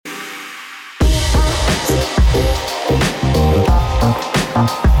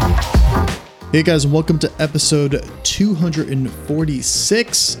Hey guys, and welcome to episode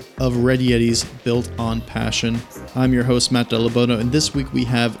 246 of Ready Yeti's Built on Passion. I'm your host, Matt Delabono, and this week we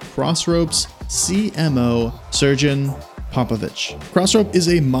have Crossrope's CMO, Srđan Popović. Crossrope is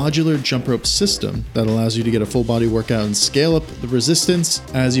a modular jump rope system that allows you to get a full body workout and scale up the resistance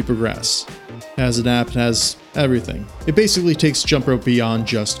as you progress. It has an app, it has everything. It basically takes jump rope beyond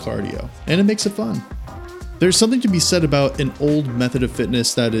just cardio, and it makes it fun. There's something to be said about an old method of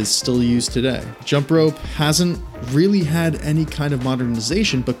fitness that is still used today. Jump rope hasn't really had any kind of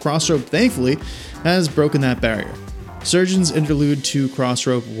modernization, but Crossrope, thankfully, has broken that barrier. Srđan's interlude to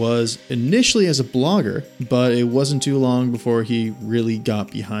Crossrope was initially as a blogger, but it wasn't too long before he really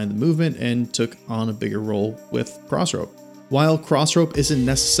got behind the movement and took on a bigger role with Crossrope. While Crossrope isn't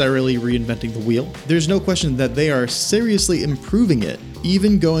necessarily reinventing the wheel, there's no question that they are seriously improving it,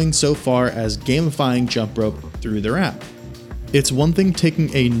 even going so far as gamifying jump rope through their app. It's one thing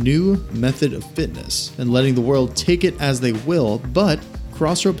taking a new method of fitness and letting the world take it as they will, but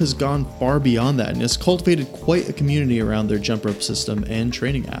Crossrope has gone far beyond that and has cultivated quite a community around their jump rope system and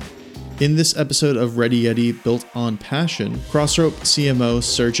training app. In this episode of Ready Yeti Built on Passion, Crossrope CMO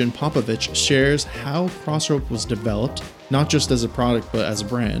Srđan Popović shares how Crossrope was developed, not just as a product but as a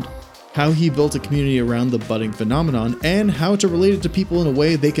brand, how he built a community around the budding phenomenon, and how to relate it to people in a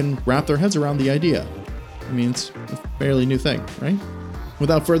way they can wrap their heads around the idea. I mean, it's a fairly new thing, right?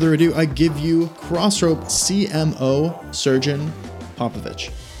 Without further ado, I give you Crossrope CMO Srđan Popović.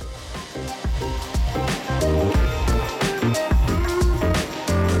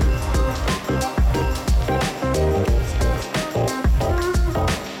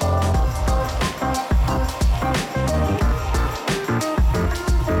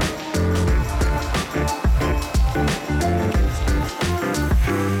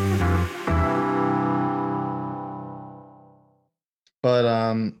 But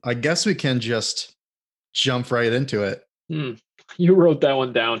I guess we can just jump right into it. You wrote that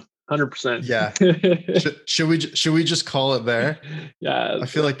one down, 100%. Yeah. Should we just call it there? Yeah, I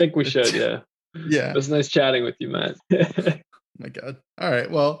think we should. Yeah. Yeah. It was nice chatting with you, Matt. Oh my God. All right.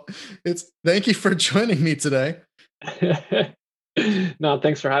 Well, thank you for joining me today. No,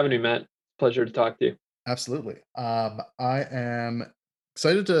 thanks for having me, Matt. Pleasure to talk to you. Absolutely. I am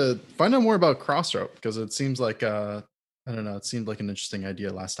excited to find out more about Crossrope because it seems like I don't know, it seemed like an interesting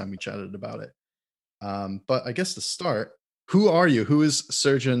idea last time we chatted about it. But I guess to start, who are you? Who is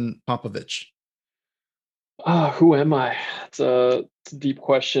Srđan Popović? Who am I? It's a deep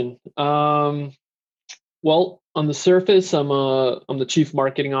question. Well, on the surface, I'm the chief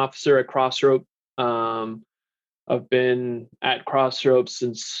marketing officer at Crossrope. I've been at Crossrope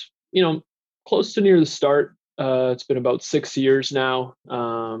since, close to near the start. It's been about 6 years now.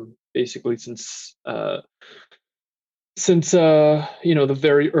 Basically since the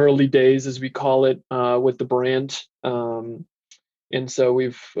very early days, as we call it, with the brand. And so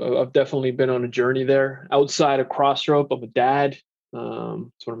I've definitely been on a journey there. Outside of Crossrope, I'm a dad. It's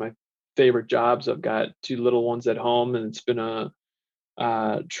one of my favorite jobs. I've got 2 little ones at home, and it's been a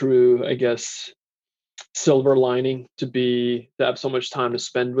true, I guess, silver lining to have so much time to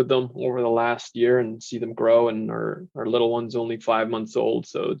spend with them over the last year and see them grow. And our little one's only 5 months old,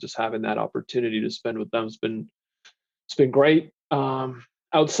 so just having that opportunity to spend with them it's been great.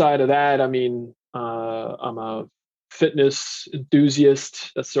 Outside of that, I mean, I'm a fitness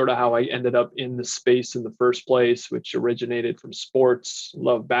enthusiast. That's sort of how I ended up in the space in the first place, which originated from sports.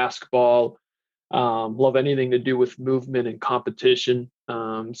 Love basketball, love anything to do with movement and competition.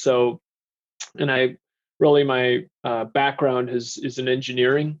 My background is in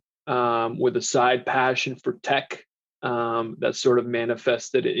engineering, with a side passion for tech, that sort of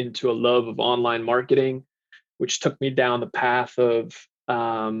manifested into a love of online marketing, which took me down the path of,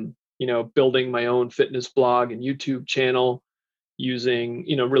 building my own fitness blog and YouTube channel, using,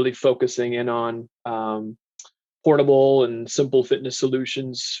 really focusing in on portable and simple fitness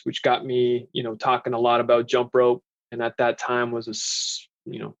solutions, which got me, talking a lot about jump rope. And at that time was a,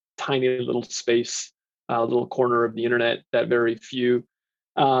 tiny little space, a little corner of the internet that very few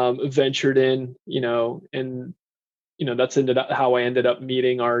ventured in, and that's how I ended up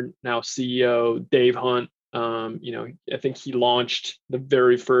meeting our now CEO, Dave Hunt. I think he launched the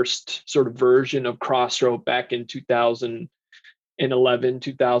very first sort of version of Crossrope back in 2011,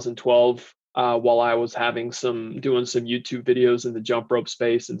 2012, while I was doing some YouTube videos in the jump rope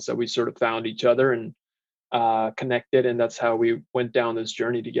space. And so we sort of found each other and connected, and that's how we went down this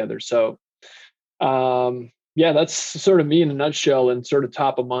journey together. So, that's sort of me in a nutshell and sort of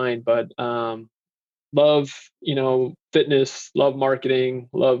top of mind, but love, fitness, love marketing,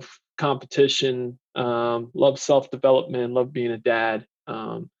 love competition, love self-development, love being a dad.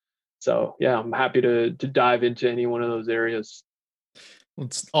 So yeah, I'm happy to dive into any one of those areas.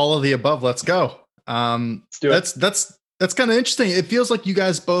 It's all of the above. Let's go. Let's do it. That's kind of interesting. It feels like you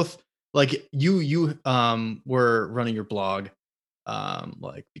guys both, like you were running your blog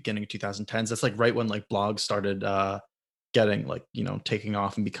like beginning of 2010s. That's like right when like blogs started getting like, taking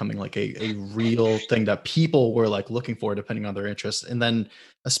off and becoming like a real thing that people were like looking for depending on their interests. And then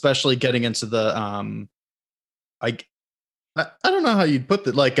especially getting into the I I don't know how you'd put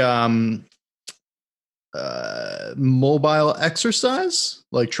that, like mobile exercise,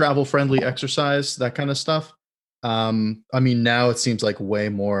 like travel friendly exercise, that kind of stuff. I mean, now it seems like way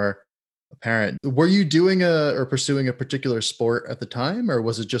more apparent. Were you doing or pursuing a particular sport at the time, or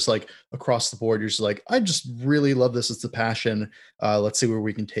was it just like across the board? You're just like, I just really love this. It's a passion. Let's see where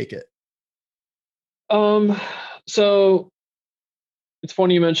we can take it. Um, so it's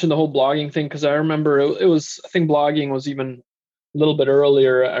funny you mentioned the whole blogging thing because I remember it was, I think blogging was even a little bit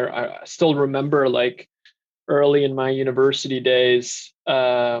earlier. I still remember like early in my university days,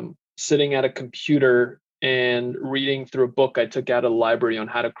 sitting at a computer and reading through a book I took out of the library on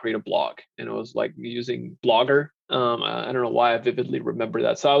how to create a blog. And it was like using Blogger. I don't know why I vividly remember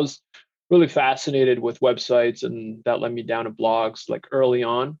that. So I was really fascinated with websites, and that led me down to blogs like early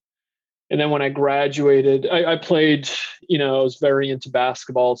on. And then when I graduated, I played, I was very into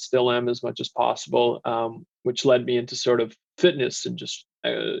basketball, still am as much as possible, which led me into sort of fitness and just,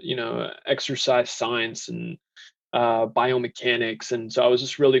 exercise science and biomechanics. And so I was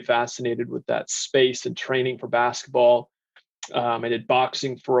just really fascinated with that space and training for basketball. I did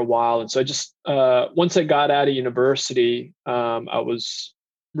boxing for a while. And so I just, once I got out of university, I was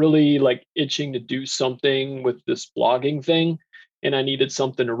really like itching to do something with this blogging thing. And I needed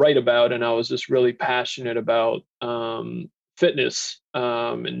something to write about. And I was just really passionate about fitness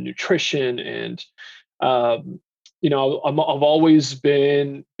and nutrition. And, I've always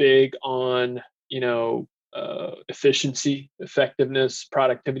been big on, efficiency, effectiveness,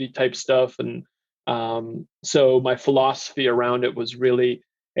 productivity type stuff. And so my philosophy around it was really,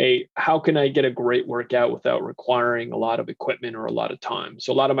 hey, how can I get a great workout without requiring a lot of equipment or a lot of time?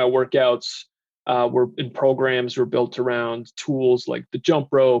 So a lot of my workouts were in programs were built around tools like the jump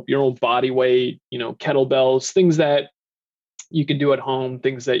rope, your own body weight, kettlebells, things that you can do at home,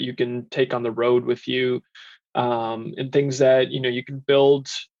 things that you can take on the road with you, and things that you can build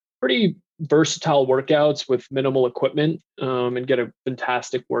pretty versatile workouts with minimal equipment, and get a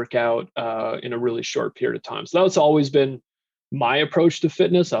fantastic workout in a really short period of time. So that's always been my approach to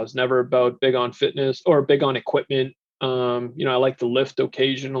fitness. I was never about big on fitness or big on equipment. I like to lift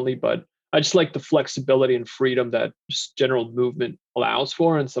occasionally, but I just like the flexibility and freedom that just general movement allows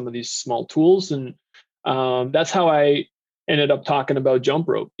for, and some of these small tools. And that's how I ended up talking about jump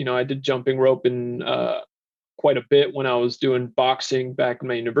rope. I did jumping rope in quite a bit when I was doing boxing back in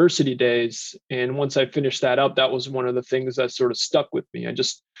my university days. And once I finished that up, that was one of the things that sort of stuck with me.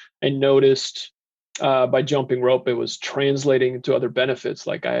 I noticed by jumping rope, it was translating into other benefits.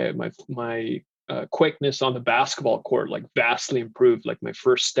 Like my quickness on the basketball court, like vastly improved, like my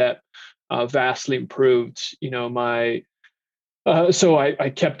first step, vastly improved, my so I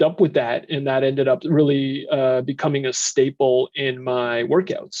kept up with that, and that ended up really becoming a staple in my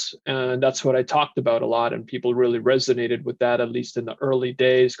workouts. And that's what I talked about a lot, and people really resonated with that, at least in the early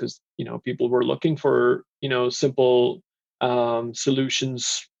days, because people were looking for simple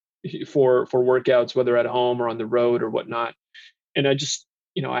solutions for workouts, whether at home or on the road or whatnot. And I just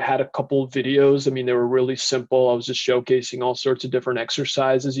I had a couple of videos. I mean, they were really simple. I was just showcasing all sorts of different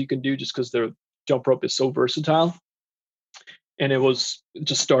exercises you can do, just because the jump rope is so versatile. And it was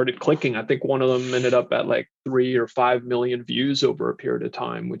just started clicking. I think one of them ended up at like 3 or 5 million views over a period of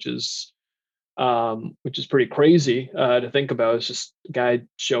time, which is pretty crazy to think about. It's just a guy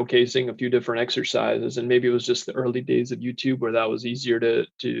showcasing a few different exercises, and maybe it was just the early days of YouTube where that was easier to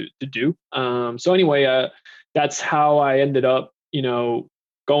do. So anyway, that's how I ended up,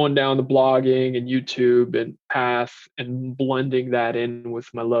 going down the blogging and YouTube and path, and blending that in with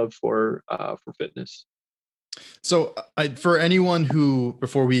my love for fitness. So, for anyone who,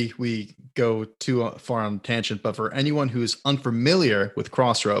 before we go too far on a tangent, but for anyone who's unfamiliar with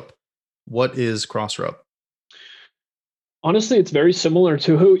crossrope, what is crossrope? Honestly, it's very similar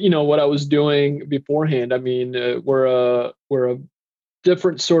to what I was doing beforehand. I mean, we're a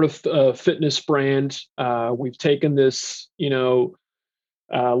different sort of fitness brand. We've taken this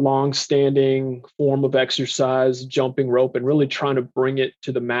long-standing form of exercise, jumping rope, and really trying to bring it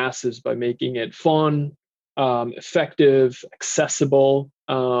to the masses by making it fun, effective, accessible.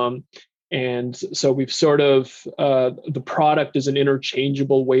 And so we've sort of the product is an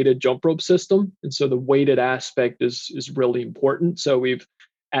interchangeable weighted jump rope system, and so the weighted aspect is really important. So we've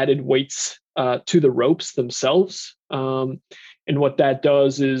added weights to the ropes themselves. And what that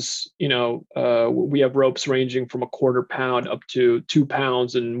does is, we have ropes ranging from a quarter pound up to 2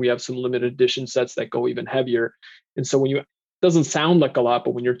 pounds, and we have some limited edition sets that go even heavier. And so doesn't sound like a lot,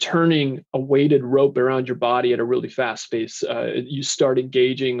 but when you're turning a weighted rope around your body at a really fast pace, you start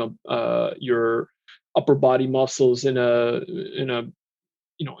engaging your upper body muscles in a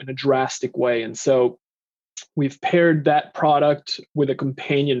drastic way. And so we've paired that product with a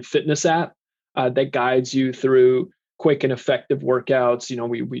companion fitness app that guides you through quick and effective workouts.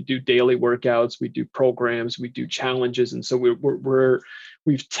 We do daily workouts, we do programs, we do challenges, and so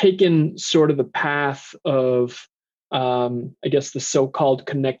we've taken sort of the path of I guess the so-called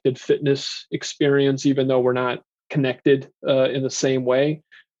connected fitness experience, even though we're not connected in the same way.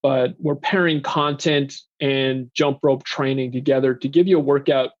 But we're pairing content and jump rope training together to give you a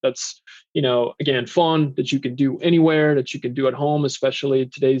workout that's, again, fun, that you can do anywhere, that you can do at home, especially in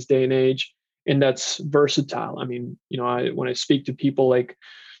today's day and age, and that's versatile. I mean, when I speak to people like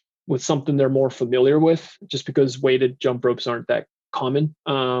with something they're more familiar with, just because weighted jump ropes aren't that common,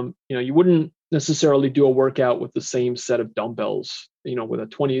 you wouldn't necessarily do a workout with the same set of dumbbells, with a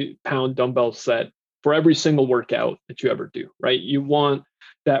 20-pound dumbbell set for every single workout that you ever do, right? You want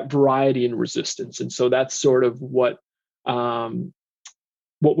that variety and resistance. And so that's sort of what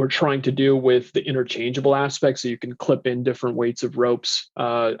we're trying to do with the interchangeable aspect. So you can clip in different weights of ropes,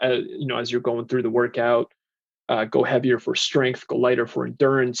 as you're going through the workout, go heavier for strength, go lighter for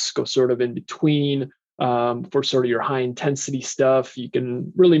endurance, go sort of in between for sort of your high intensity stuff. You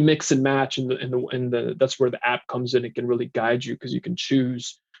can really mix and match, and that's where the app comes in. It can really guide you because you can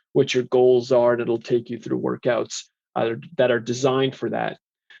choose what your goals are, and it'll take you through workouts that are designed for that.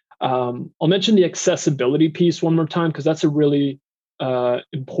 I'll mention the accessibility piece one more time, because that's a really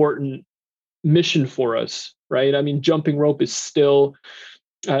important mission for us, right? I mean, jumping rope is still,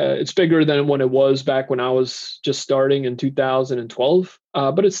 it's bigger than what it was back when I was just starting in 2012,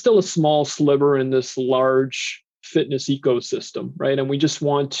 but it's still a small sliver in this large fitness ecosystem, right? And we just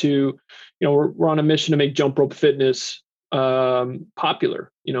want to, we're on a mission to make jump rope fitness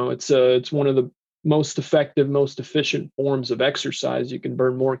popular. It's one of the most effective, most efficient forms of exercise. You can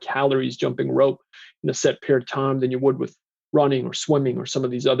burn more calories jumping rope in a set period of time than you would with running or swimming or some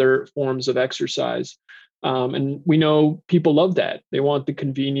of these other forms of exercise. And we know people love that. They want the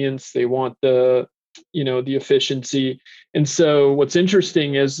convenience, they want the efficiency. And so what's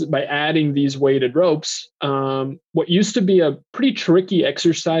interesting is by adding these weighted ropes, what used to be a pretty tricky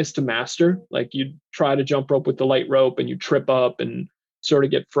exercise to master, like you'd try to jump rope with the light rope and you trip up and sort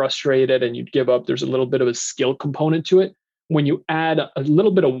of get frustrated and you'd give up. There's a little bit of a skill component to it. When you add a little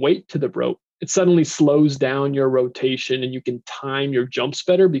bit of weight to the rope, it suddenly slows down your rotation and you can time your jumps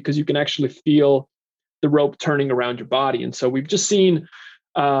better because you can actually feel the rope turning around your body. And so we've just seen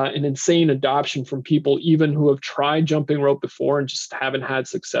an insane adoption from people, even who have tried jumping rope before and just haven't had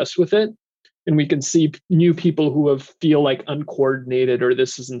success with it. And we can see new people who feel like uncoordinated or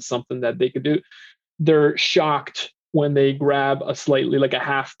this isn't something that they could do. They're shocked when they grab a slightly, like a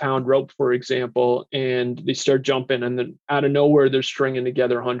half-pound rope, for example, and they start jumping, and then out of nowhere, they're stringing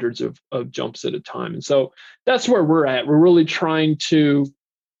together hundreds of jumps at a time. And so that's where we're at. We're really trying to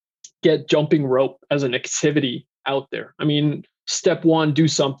get jumping rope as an activity out there. I mean, step one, do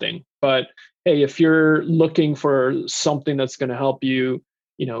something. But hey, if you're looking for something that's going to help you,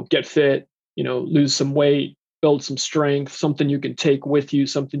 get fit, lose some weight, build some strength, something you can take with you,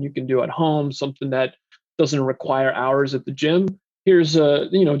 something you can do at home, something that doesn't require hours at the gym, here's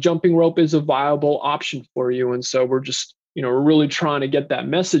jumping rope is a viable option for you. And so we're just, we're really trying to get that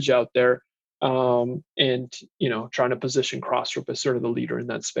message out there, and trying to position Crossrope as sort of the leader in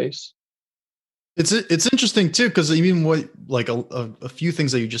that space. It's interesting too, because even what like a few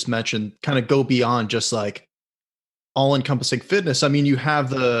things that you just mentioned kind of go beyond just like all encompassing fitness. I mean, you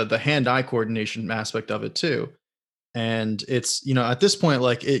have the hand-eye coordination aspect of it too. And it's, at this point,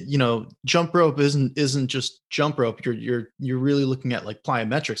 like it, jump rope isn't just jump rope. You're really looking at like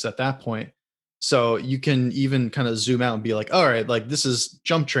plyometrics at that point. So you can even kind of zoom out and be like, all right, like this is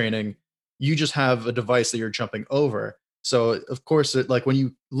jump training. You just have a device that you're jumping over. So of course, like when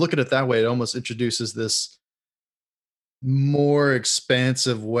you look at it that way, it almost introduces this more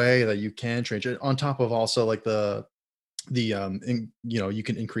expansive way that you can train it on top of also like you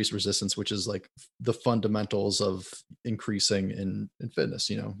can increase resistance, which is like the fundamentals of increasing in fitness.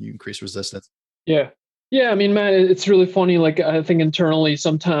 You increase resistance. Yeah, I mean, Matt, it's really funny. Like, I think internally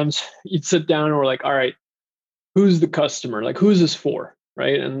sometimes you'd sit down and we're like, all right, who's the customer? Like, who's this for?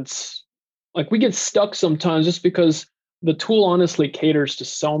 Right. And it's like we get stuck sometimes just because the tool honestly caters to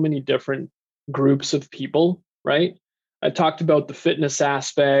so many different groups of people, right? I talked about the fitness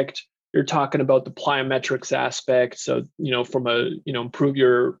aspect. You're talking about the plyometrics aspect. So, from improve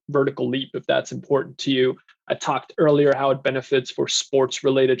your vertical leap if that's important to you. I talked earlier how it benefits for sports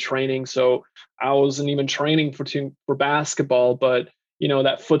related training. So I wasn't even training for basketball, but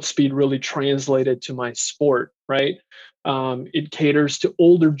that foot speed really translated to my sport, right? It caters to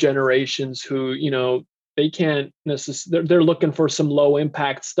older generations who, they can't necessarily, they're looking for some low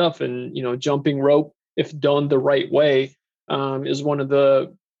impact stuff, and jumping rope, if done the right way,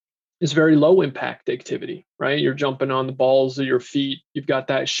 is very low impact activity, right? You're jumping on the balls of your feet. You've got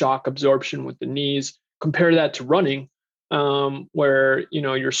that shock absorption with the knees. Compare that to running, where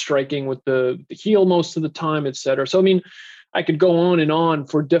you're striking with the heel most of the time, et cetera. So I mean, I could go on and on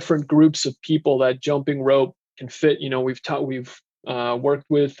for different groups of people that jumping rope can fit. We've worked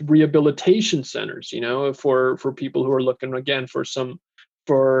with rehabilitation centers, for people who are looking again for some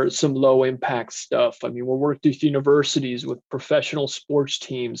low impact stuff. I mean, we're worked with universities, with professional sports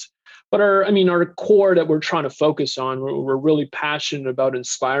teams, but our core that we're trying to focus on, we're really passionate about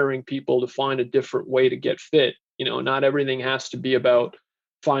inspiring people to find a different way to get fit. Not everything has to be about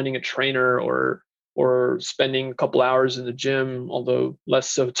finding a trainer or spending a couple hours in the gym, although less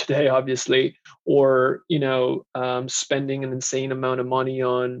so today, obviously, or spending an insane amount of money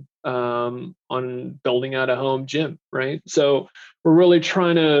on building out a home gym, right? So we're really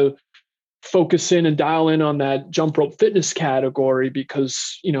trying to focus in and dial in on that jump rope fitness category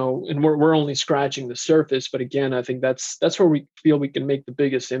because and we're only scratching the surface. But again, I think that's where we feel we can make the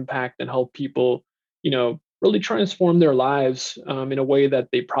biggest impact and help people really transform their lives in a way that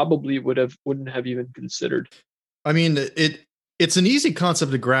they probably wouldn't have even considered. I mean, it's an easy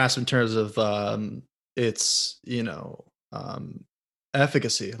concept to grasp in terms of its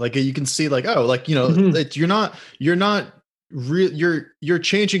efficacy. Like you can see, like, oh, like Mhm. you're not you're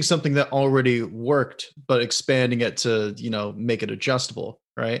changing something that already worked, but expanding it to make it adjustable,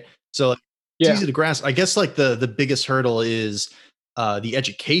 right? So like, it's Yeah. easy to grasp. I guess like the biggest hurdle is the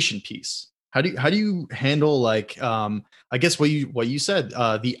education piece. How do you handle like I guess what you said,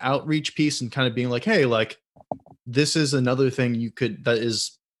 the outreach piece, and kind of being like, hey, like this is another thing you could that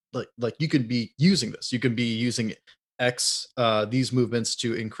is like you could be using this. You could be using X these movements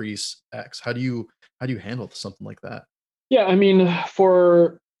to increase X. How do you handle something like that? Yeah, I mean,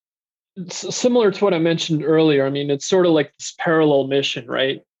 for similar to what I mentioned earlier, I mean, it's sort of like this parallel mission,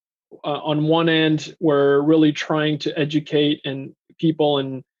 right? On one end, we're really trying to educate and people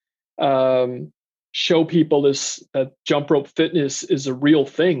and um, show people that jump rope fitness is a real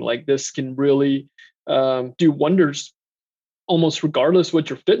thing. Like this can really do wonders, almost regardless what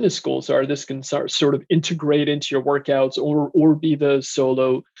your fitness goals are. This can sort of integrate into your workouts or be the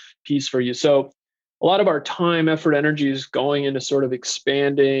solo piece for you. So a lot of our time, effort, energy is going into sort of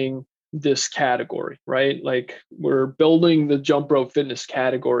expanding this category, right? Like we're building the jump rope fitness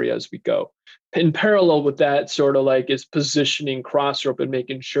category as we go. In parallel with that, sort of like is positioning Crossrope and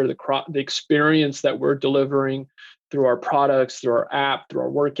making sure the experience that we're delivering through our products, through our app, through our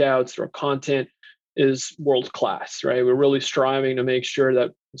workouts, through our content is world class, right? We're really striving to make sure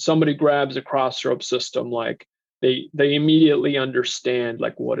that somebody grabs a Crossrope system, like they immediately understand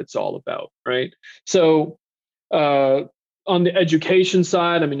like what it's all about, right? So uh, on the education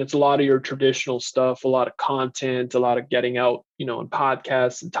side, I mean, it's a lot of your traditional stuff, a lot of content, a lot of getting out, on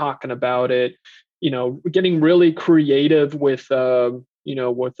podcasts and talking about it. Getting really creative with our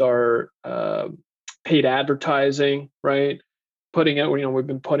paid advertising, right? Putting out, we've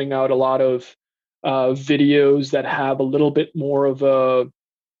been putting out a lot of videos that have a little bit more of a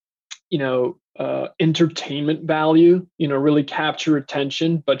entertainment value, really capture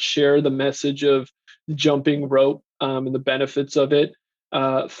attention, but share the message of jumping rope and the benefits of it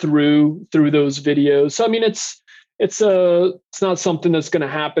through those videos. So I mean, it's not something that's going to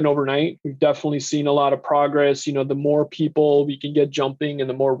happen overnight. We've definitely seen a lot of progress. The more people we can get jumping and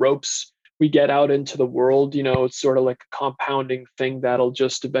the more ropes we get out into the world, it's sort of like a compounding thing that'll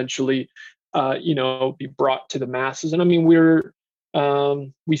just eventually, be brought to the masses. And I mean,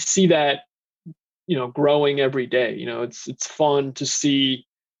 we see that growing every day. It's fun to see.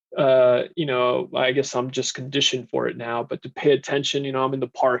 I guess I'm just conditioned for it now, but to pay attention. I'm in the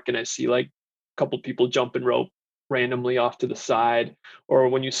park and I see like a couple people jumping rope randomly off to the side, or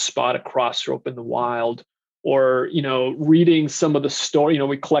when you spot a cross rope in the wild, or reading some of the story.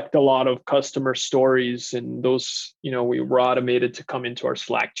 We collect a lot of customer stories, and those we were automated to come into our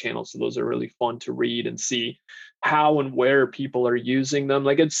Slack channel, so those are really fun to read and see how and where people are using them.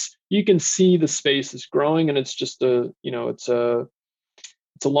 Like you can see the space is growing, and it's just it's a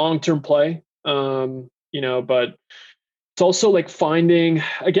long-term play. But it's also like finding,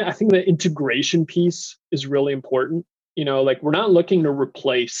 again, I think the integration piece is really important. like we're not looking to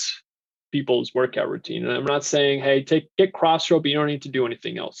replace people's workout routine. And I'm not saying, hey, get CrossRope, you don't need to do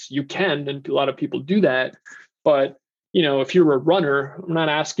anything else. You can, and a lot of people do that. But if you're a runner, I'm not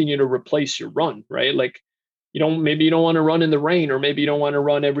asking you to replace your run, right? Like maybe you don't want to run in the rain, or maybe you don't want to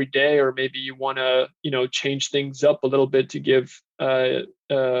run every day, or maybe you want to, change things up a little bit to give, to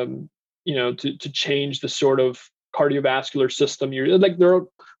change the sort of cardiovascular system. You're like, for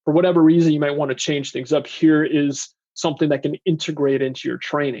whatever reason, you might want to change things up. Here is something that can integrate into your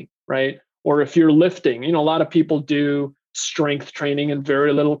training, right? Or if you're lifting, a lot of people do strength training and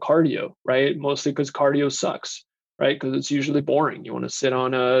very little cardio, right? Mostly because cardio sucks, right? Because it's usually boring. You want to sit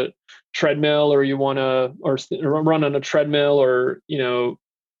on a treadmill, or you want to or run on a treadmill, or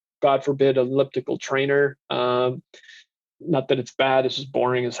God forbid, elliptical trainer. Not that it's bad, it's just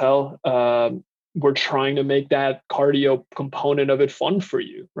boring as hell. We're trying to make that cardio component of it fun for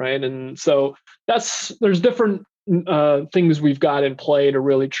you, right? And so there's different things we've got in play to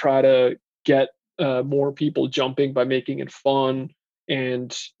really try to get more people jumping by making it fun,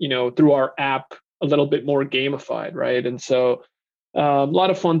 and through our app a little bit more gamified, right? And so a lot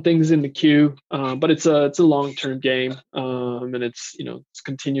of fun things in the queue, but it's a long-term game, and it's going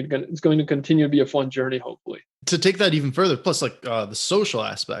to continue to be a fun journey, hopefully. To take that even further, plus like the social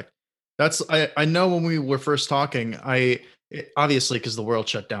aspect, I know when we were first talking, obviously because the world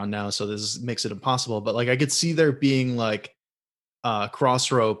shut down now, so this makes it impossible. But like I could see there being like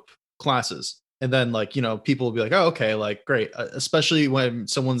cross rope classes, and then like people will be like, oh okay, like great, especially when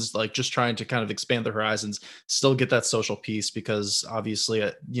someone's like just trying to kind of expand their horizons, still get that social piece, because obviously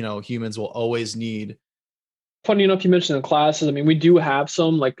humans will always need. Funny enough, you mentioned the classes. I mean, we do have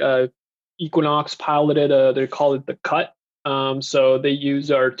some, like Equinox piloted they call it the Cut. So they use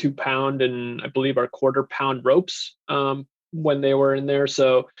our 2 pound and I believe our 1/4 pound ropes when they were in there.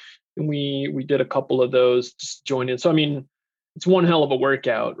 So we did a couple of those, just join in. So I mean, it's one hell of a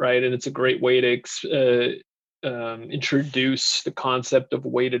workout, right? And it's a great way to introduce the concept of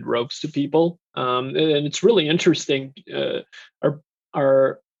weighted ropes to people. And it's really interesting.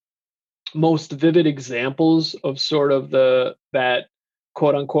 Our most vivid examples of sort of that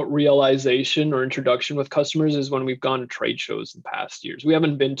quote unquote realization or introduction with customers is when we've gone to trade shows in past years. We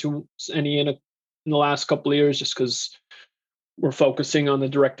haven't been to any in the last couple of years, just because we're focusing on the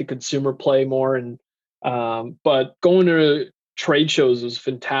direct to consumer play more. And but going to trade shows was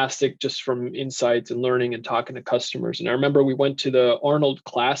fantastic, just from insights and learning and talking to customers. And I remember we went to the Arnold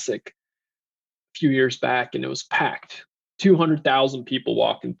Classic a few years back, and it was packed, 200,000 people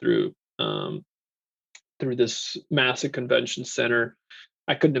walking through this massive convention center.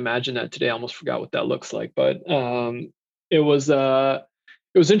 I couldn't imagine that today. I almost forgot what that looks like, but it was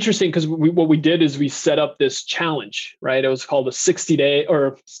interesting because what we did is we set up this challenge, right? It was called a 60-day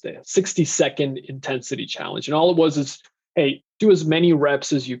or 60-second intensity challenge, and all it was is, hey, do as many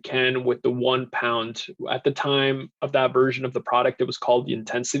reps as you can with the 1 pound. At the time of that version of the product, it was called the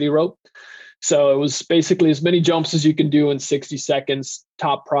intensity rope. So it was basically as many jumps as you can do in 60 seconds.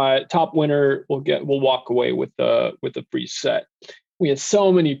 Top winner will walk away with the free set. We had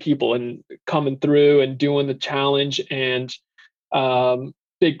so many people coming through and doing the challenge, and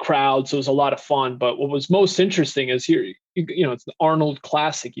big crowd. So it was a lot of fun. But what was most interesting is here, it's the Arnold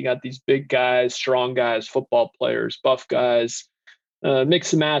Classic. You got these big guys, strong guys, football players, buff guys,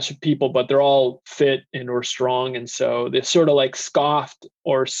 mix and match of people, but they're all fit or strong. And so they sort of like scoffed,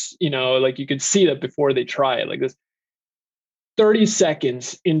 or, like you could see that before they try it. Like this 30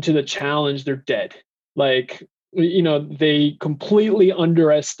 seconds into the challenge, they're dead. Like, they completely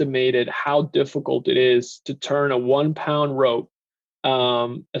underestimated how difficult it is to turn a 1 pound rope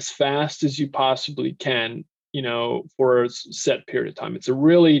as fast as you possibly can, for a set period of time. It's a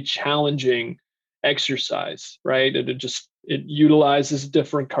really challenging exercise, right? It utilizes a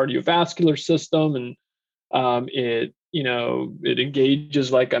different cardiovascular system, and it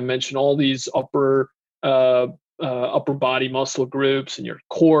engages, like I mentioned, all these upper body muscle groups, and your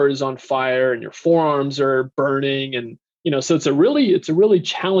core is on fire and your forearms are burning. And so it's a really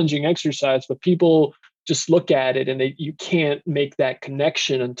challenging exercise, but people just look at it and you can't make that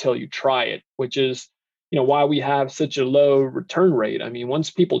connection until you try it, which is why we have such a low return rate. I mean,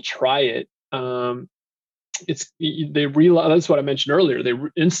 once people try it, they realize, that's what I mentioned earlier, they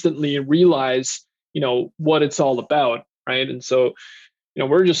instantly realize what it's all about, right? And so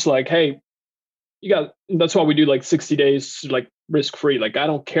we're just like, hey, that's why we do like 60 days, like risk free. Like, I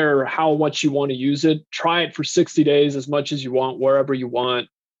don't care how much you want to use it, try it for 60 days as much as you want, wherever you want,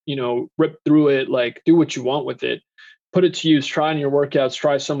 rip through it, like do what you want with it, put it to use, try it in your workouts,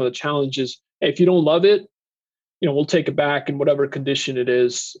 try some of the challenges. Hey, if you don't love it, we'll take it back in whatever condition it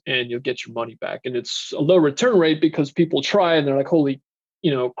is, and you'll get your money back. And it's a low return rate because people try and they're like, holy,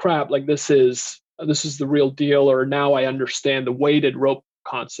 crap, like this is the real deal, or now I understand the weighted rope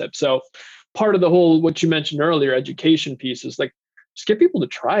concept. So part of the whole, what you mentioned earlier, education piece is like, just get people to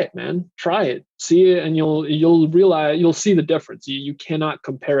try it, man. Try it, see it, and you'll realize, you'll see the difference. You cannot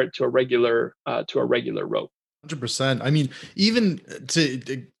compare it to a regular rope. 100%. I mean, even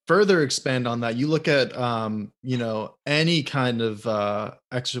to further expand on that, you look at any kind of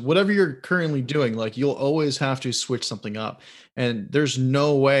exercise, whatever you're currently doing, like you'll always have to switch something up. And there's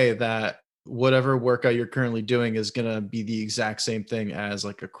no way that whatever workout you're currently doing is going to be the exact same thing as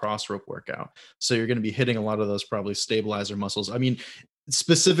like a cross rope workout. So you're going to be hitting a lot of those probably stabilizer muscles. I mean,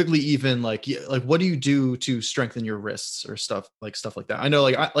 specifically, even like what do you do to strengthen your wrists or stuff like that? I know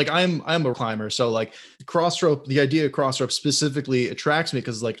I'm a climber, so like cross rope, the idea of cross rope specifically attracts me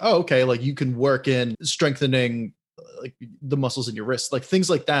because like, oh, okay, like you can work in strengthening like the muscles in your wrists, like things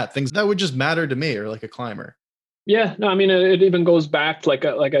like that, things that would just matter to me or like a climber. Yeah, no, I mean, it even goes back, like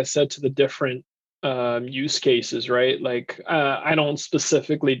I said, to the different use cases, right? Like I don't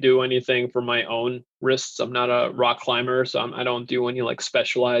specifically do anything for my own wrists. I'm not a rock climber, so I don't do any like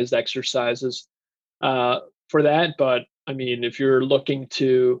specialized exercises for that. But I mean, if you're looking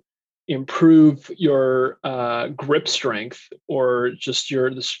to improve your grip strength, or just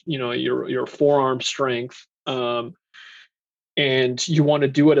your forearm strength, and you want to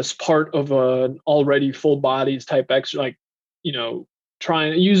do it as part of an already full bodies type exercise, like,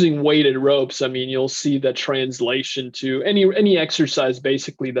 trying using weighted ropes, I mean, you'll see the translation to any exercise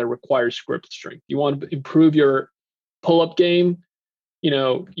basically that requires grip strength. You want to improve your pull-up game,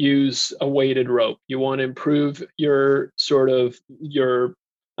 use a weighted rope. You want to improve your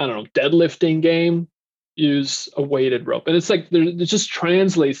I don't know, deadlifting game, use a weighted rope. And it's like it just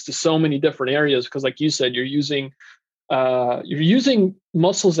translates to so many different areas because, like you said, you're using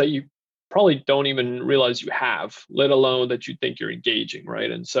muscles that you probably don't even realize you have, let alone that you think you're engaging,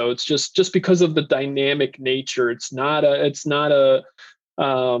 right? And so it's just because of the dynamic nature. It's not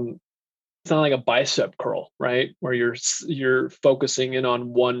like a bicep curl, right? Where you're focusing in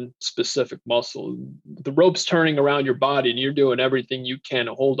on one specific muscle. The rope's turning around your body, and you're doing everything you can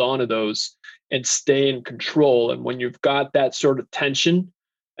to hold on to those and stay in control. And when you've got that sort of tension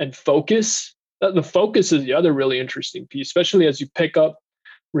and focus, the focus is the other really interesting piece, especially as you pick up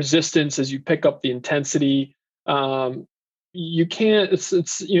resistance, as you pick up the intensity. You can't,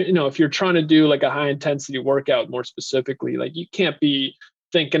 if you're trying to do like a high intensity workout more specifically, like you can't be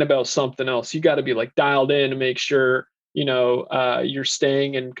thinking about something else. You got to be like dialed in to make sure, you're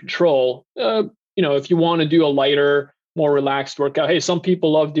staying in control. If you want to do a lighter, more relaxed workout, hey, some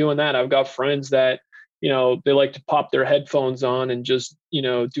people love doing that. I've got friends that, they like to pop their headphones on and just,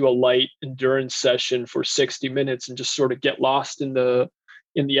 do a light endurance session for 60 minutes and just sort of get lost in the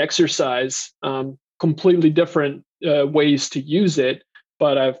exercise. Completely different ways to use it.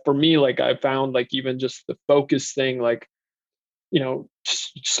 But for me, like I found like even just the focus thing, like,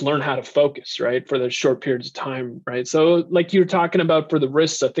 just learn how to focus, right, for the short periods of time, right? So like you're talking about for the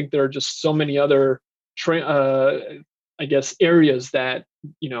wrists, I think there are just so many other I guess areas that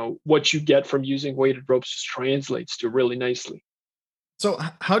what you get from using weighted ropes just translates to really nicely. So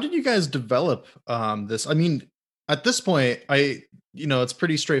how did you guys develop this? I mean, at this point, it's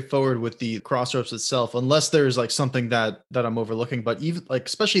pretty straightforward with the Crossropes itself, unless there's like something that I'm overlooking. But even like,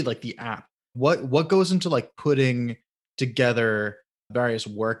 especially like the app, what goes into like putting together various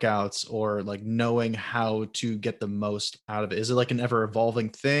workouts or like knowing how to get the most out of it? Is it like an ever evolving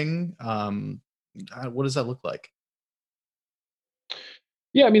thing? What does that look like?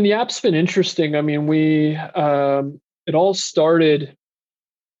 Yeah, I mean, the app's been interesting. I mean, it all started,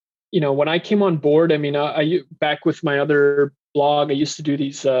 when I came on board. I mean, back with my other blog, I used to do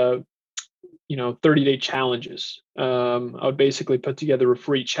these 30-day challenges. I would basically put together a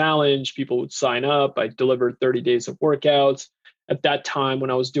free challenge. People would sign up. I delivered 30 days of workouts. At that time,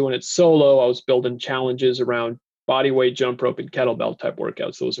 when I was doing it solo, I was building challenges around body weight, jump rope, and kettlebell type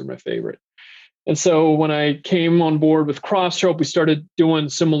workouts. Those are my favorite. And so when I came on board with Crossrope, we started doing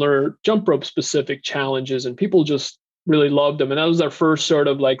similar jump rope specific challenges, and people just really loved them. And that was our first sort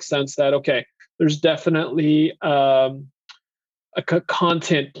of like sense that, okay, there's definitely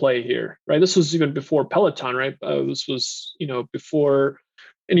content play here, right? This was even before Peloton, right? This was, before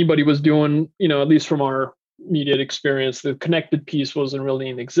anybody was doing, at least from our immediate experience, the connected piece wasn't really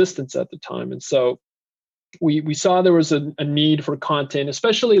in existence at the time. And so we saw there was a need for content,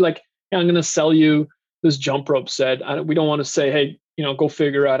 especially like, hey, I'm going to sell you this jump rope set. We don't want to say, hey, go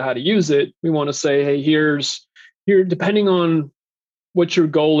figure out how to use it. We want to say, hey, here, depending on what your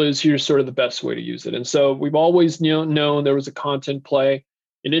goal is, here's sort of the best way to use it. And so we've always known there was a content play.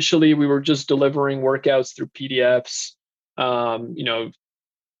 Initially, we were just delivering workouts through PDFs,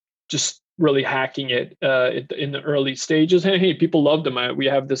 just really hacking it in the early stages. Hey, people loved them. We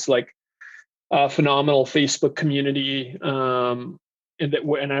have this like phenomenal Facebook community.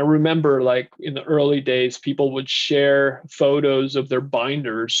 And I remember like in the early days, people would share photos of their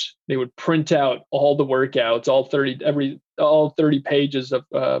binders. They would print out all the workouts, all 30 pages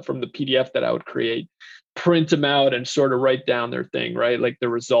of from the PDF that I would create, print them out and sort of write down their thing, right? Like the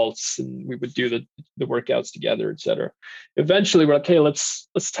results, and we would do the workouts together, et cetera. Eventually we're like, hey, let's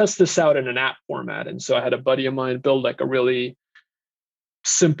test this out in an app format. And so I had a buddy of mine build like a really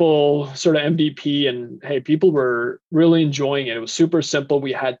simple sort of MVP, and hey, people were really enjoying it. It was super simple.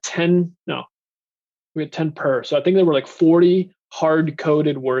 We had 10 per. So I think there were like 40 hard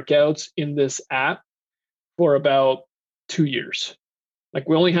coded workouts in this app for about 2 years. Like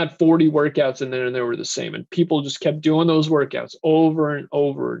we only had 40 workouts in there and they were the same. And people just kept doing those workouts over and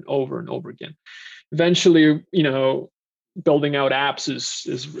over and over and over again. Eventually, building out apps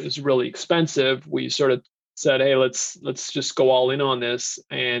is really expensive. We sort of said, hey, let's just go all in on this.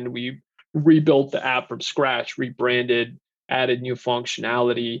 And we rebuilt the app from scratch, rebranded, added new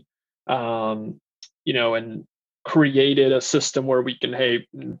functionality, and created a system where we can, hey,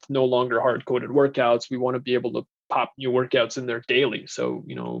 no longer hard coded workouts. We want to be able to pop new workouts in there daily. So,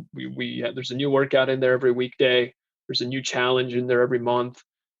 there's a new workout in there every weekday. There's a new challenge in there every month.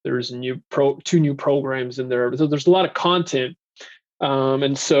 There's two new programs in there. So there's a lot of content.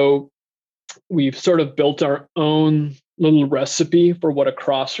 And so we've sort of built our own little recipe for what a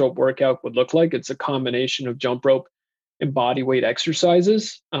cross-rope workout would look like. It's a combination of jump rope and body weight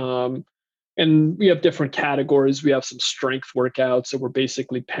exercises. And we have different categories. We have some strength workouts. So we're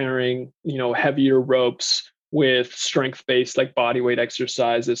basically pairing, heavier ropes with strength-based like body weight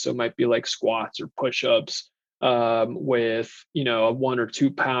exercises. So it might be like squats or push-ups with, a 1 or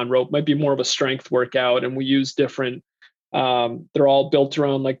 2 pound rope, might be more of a strength workout. And we use different, they're all built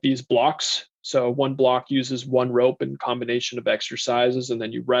around like these blocks. So one block uses one rope and combination of exercises, and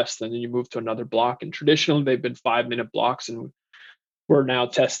then you rest, and then you move to another block. And traditionally they've been 5-minute blocks, and we're now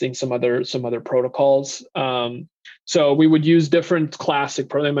testing some other protocols. So we would use different classic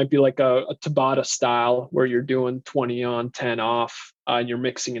they might be like a Tabata style where you're doing 20 on, 10 off, and you're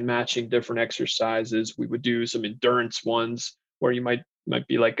mixing and matching different exercises. We would do some endurance ones where you might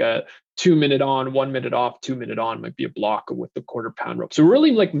be like a 2-minute on, 1 minute off, 2-minute on, might be a block with the quarter pound rope. So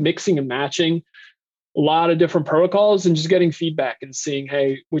really like mixing and matching a lot of different protocols and just getting feedback and seeing,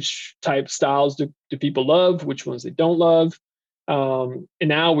 hey, which type styles do people love, which ones they don't love. And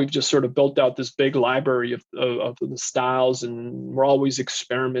now we've just sort of built out this big library of the styles, and we're always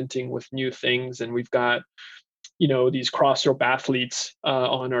experimenting with new things. And we've got, these cross rope athletes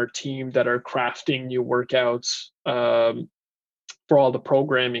on our team that are crafting new workouts for all the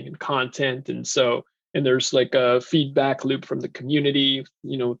programming and content. And there's like a feedback loop from the community,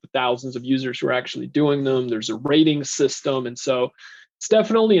 the thousands of users who are actually doing them. There's a rating system. And so it's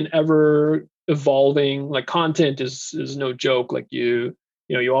definitely an ever evolving, like content is no joke. Like you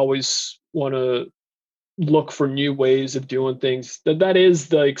always want to look for new ways of doing things. That is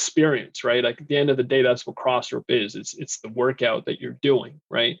the experience, right? Like at the end of the day, that's what crossrope is. It's the workout that you're doing,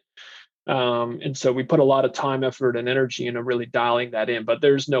 right? And so we put a lot of time, effort, and energy into really dialing that in. But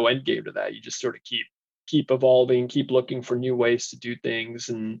there's no end game to that. You just sort of keep evolving, keep looking for new ways to do things.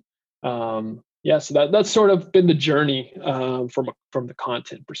 And so that's sort of been the journey from the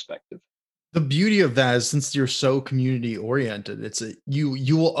content perspective. The beauty of that is, since you're so community oriented,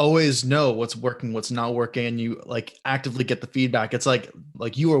 you will always know what's working, what's not working, and you like actively get the feedback. It's like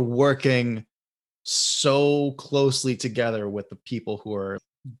you are working so closely together with the people who are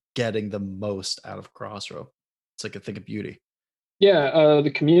getting the most out of Crossrope. It's like a thing of beauty. Yeah,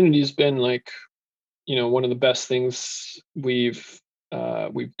 the community's been like, one of the best things we've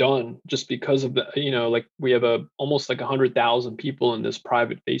done, just because of the, like we have almost like 100,000 people in this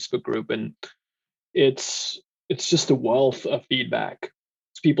private Facebook group, and it's just a wealth of feedback.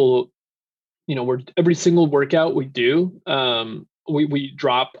 It's people, we're every single workout we do, we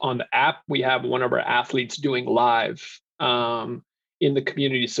drop on the app. We have one of our athletes doing live in the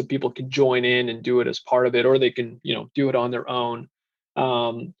community, so people can join in and do it as part of it, or they can do it on their own.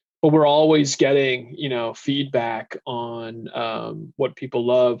 But we're always getting feedback on what people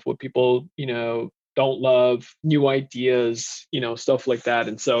love, what people don't love, new ideas, stuff like that.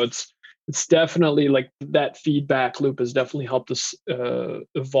 And so it's definitely like that feedback loop has definitely helped us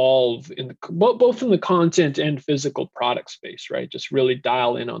evolve in the both in the content and physical product space, right? Just really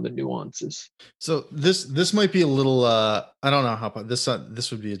dial in on the nuances. So this might be a little I don't know how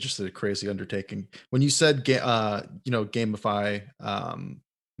this would be just a crazy undertaking. When you said gamify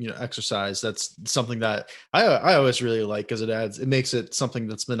exercise, that's something that I always really like because it makes it something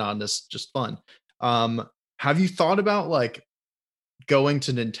that's monotonous just fun. Have you thought about like going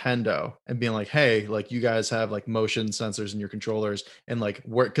to Nintendo and being like, "Hey, like you guys have like motion sensors in your controllers and like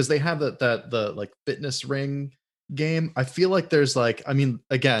work," because they have the like fitness ring game. I feel like there's like, I mean,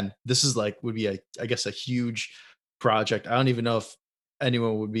 again, this is like would be a I guess a huge project. I don't even know if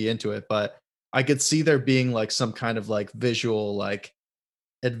anyone would be into it, but I could see there being like some kind of like visual like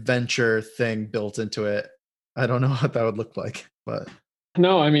adventure thing built into it. I don't know what that would look like, but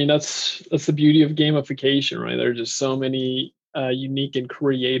No, I mean that's the beauty of gamification, right? There are just so many unique and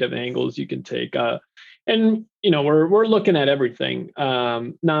creative angles you can take, and we're looking at everything.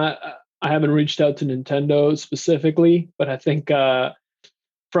 Not I haven't reached out to Nintendo specifically, but I think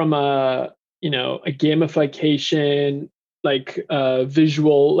from a gamification like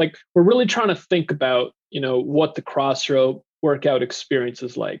visual, like we're really trying to think about what the Crossrope workout experience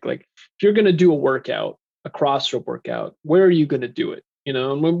is like. Like if you're going to do a workout, a Crossrope workout, where are you going to do it?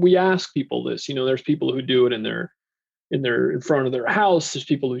 And when we ask people this, there's people who do it in front of their house. There's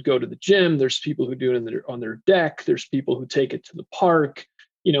people who go to the gym. There's people who do it on their deck. There's people who take it to the park.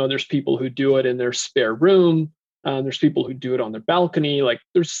 There's people who do it in their spare room. There's people who do it on their balcony. Like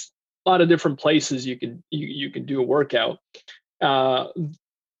there's a lot of different places you can do a workout. Uh,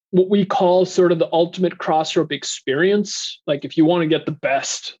 what we call sort of the ultimate Crossrope experience. Like if you want to get the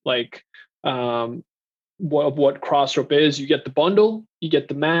best, like what Crossrope is, you get the bundle, you get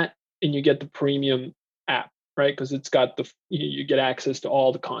the mat, and you get the premium app, right? Because it's got you get access to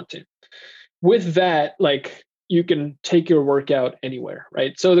all the content. With that, like you can take your workout anywhere,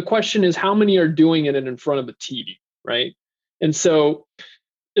 right? So the question is, how many are doing it in front of a TV, right? And so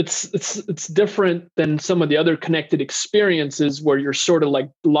it's different than some of the other connected experiences where you're sort of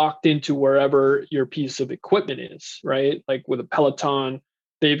like locked into wherever your piece of equipment is, right? Like with a Peloton,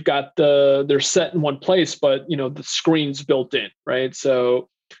 they've got they're set in one place, but the screen's built in, right? So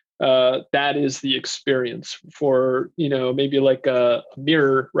that is the experience. For maybe like a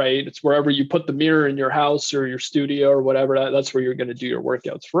mirror, right? It's wherever you put the mirror in your house or your studio or whatever, that's where you're going to do your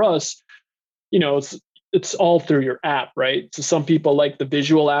workouts. For us, it's all through your app, right? So some people like the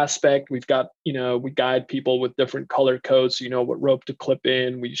visual aspect. We've got, we guide people with different color codes, so you know what rope to clip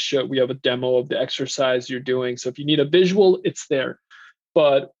in. We have a demo of the exercise you're doing. So if you need a visual, it's there.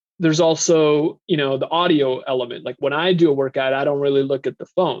 But there's also, the audio element. Like when I do a workout, I don't really look at the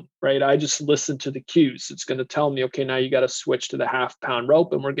phone, right? I just listen to the cues. It's going to tell me, okay, now you got to switch to the half-pound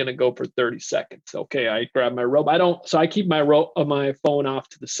rope and we're going to go for 30 seconds. Okay, I grab my rope. I keep my my phone off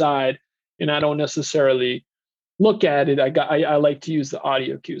to the side, and I don't necessarily look at it. I like to use the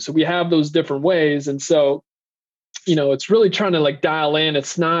audio cue. So we have those different ways. And so, it's really trying to like dial in.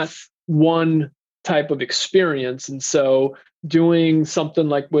 It's not one type of experience. And so doing something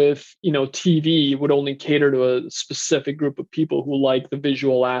like with, TV would only cater to a specific group of people who like the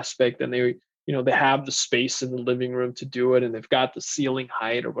visual aspect, and they have the space in the living room to do it, and they've got the ceiling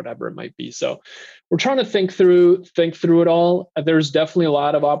height or whatever it might be. So we're trying to think through it all. There's definitely a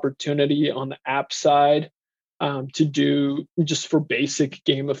lot of opportunity on the app side to do just for basic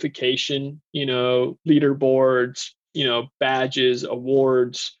gamification, leaderboards, badges,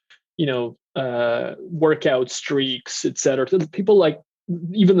 awards, workout streaks, et cetera. People like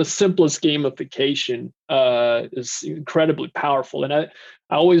even the simplest gamification is incredibly powerful. And I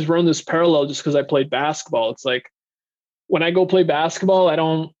always run this parallel just because I played basketball. It's like when I go play basketball,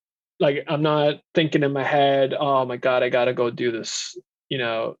 I'm not thinking in my head, oh my God, I got to go do this,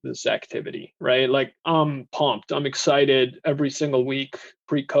 this activity, right? Like I'm pumped. I'm excited every single week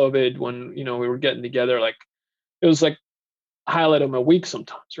pre-COVID when, we were getting together. Like it was like highlight of my week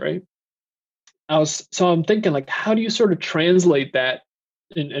sometimes, right? I'm thinking like, how do you sort of translate that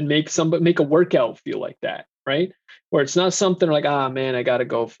and make a workout feel like that, right? Where it's not something like, man, I got to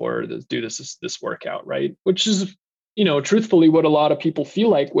go do this workout, right? Which is, truthfully what a lot of people feel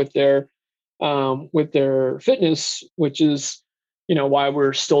like with their fitness, which is, why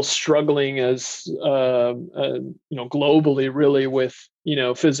we're still struggling as, globally really with,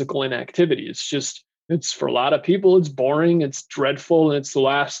 physical inactivity. It's for a lot of people, it's boring, it's dreadful, and it's the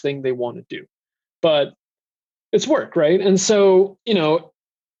last thing they want to do. But it's work, right? And so,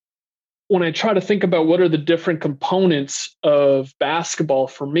 when I try to think about what are the different components of basketball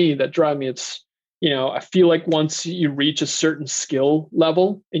for me that drive me, I feel like once you reach a certain skill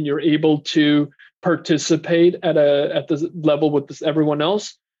level and you're able to participate at the level with everyone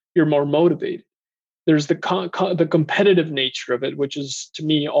else, you're more motivated. There's the competitive nature of it, which is to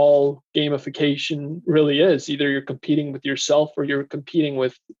me all gamification really is. Either you're competing with yourself or you're competing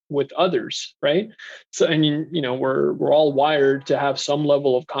with others, right? So, and we're all wired to have some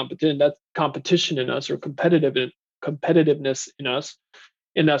level of competition in us, or competitiveness in us,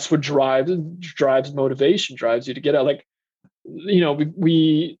 and that's what drives motivation, drives you to get out. Like,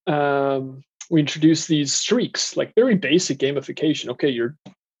 we introduce these streaks, like very basic gamification. Okay, you've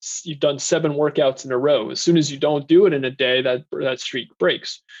done 7 workouts in a row. As soon as you don't do it in a day, that streak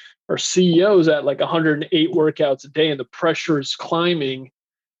breaks. Our CEO's at like 108 workouts a day, and the pressure is climbing.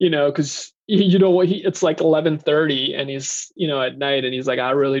 Because what, it's like 11:30, and he's at night, and he's like,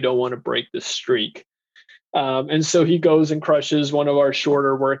 I really don't want to break this streak. And so he goes and crushes one of our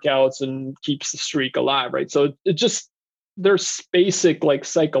shorter workouts and keeps the streak alive, right? So it just, there's basic like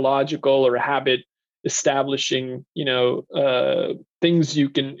psychological or habit establishing, things you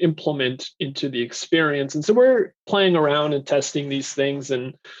can implement into the experience. And so we're playing around and testing these things,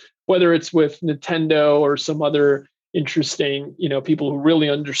 and whether it's with Nintendo or some other interesting, people who really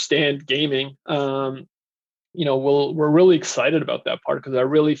understand gaming, we're really excited about that part, because I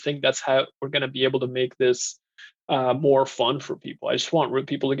really think that's how we're going to be able to make this more fun for people. I just want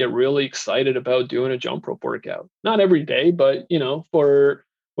people to get really excited about doing a jump rope workout. Not every day, but for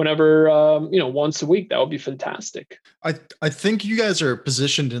whenever, once a week, that would be fantastic. I think you guys are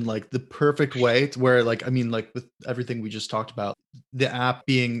positioned in like the perfect way to where, like, I mean, like with everything we just talked about, the app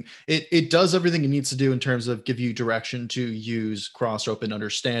being, it does everything it needs to do in terms of give you direction to use Crossrope and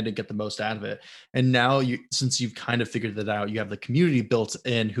understand and get the most out of it. And now since you've kind of figured that out, you have the community built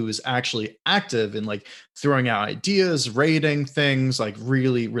in who is actually active in like throwing out ideas, rating things, like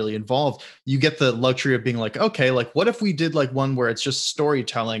really, really involved. You get the luxury of being like, okay, like what if we did like one where it's just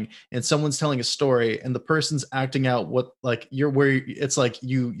storytelling and someone's telling a story and the person's acting out what, like, it's like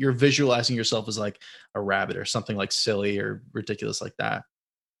you're visualizing yourself as like a rabbit or something like silly or ridiculous like that.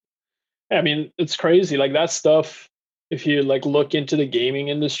 I mean, it's crazy. Like that stuff, if you like look into the gaming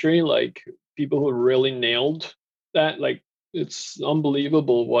industry, like people who really nailed that, like it's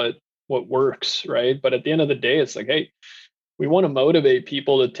unbelievable what works, right? But at the end of the day, it's like, hey, we want to motivate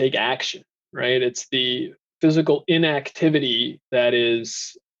people to take action, right? It's the physical inactivity that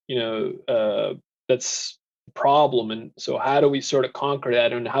is, that's the problem. And so how do we sort of conquer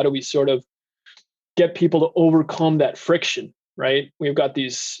that? And how do we sort of get people to overcome that friction, right? We've got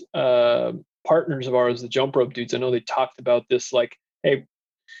these partners of ours, the jump rope dudes. I know they talked about this, like, hey,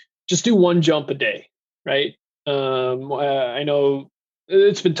 just do 1 jump a day, right? I know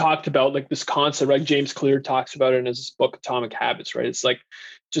it's been talked about, like this concept, right? James Clear talks about it in his book Atomic Habits, right? It's like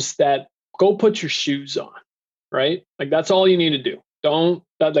just that, go put your shoes on, right? Like that's all you need to do. Don't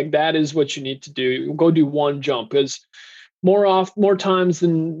that like that is what you need to do. Go do 1 jump, because more times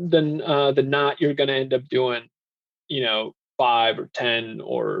than not, you're going to end up doing 5 or 10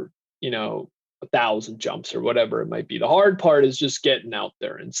 or 1,000 jumps or whatever it might be. The hard part is just getting out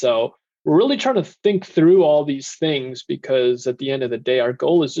there. And so we're really trying to think through all these things, because at the end of the day, our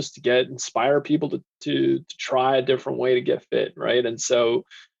goal is just to inspire people to try a different way to get fit, right? And so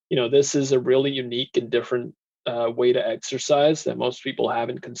this is a really unique and different way to exercise that most people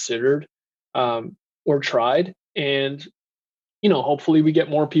haven't considered, or tried. And hopefully we get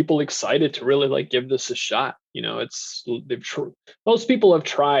more people excited to really like give this a shot. Most people have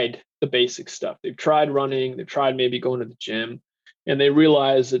tried the basic stuff. They've tried running, they've tried maybe going to the gym, and they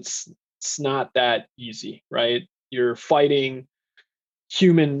realize it's not that easy, right? You're fighting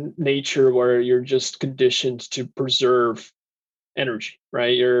human nature, where you're just conditioned to preserve energy,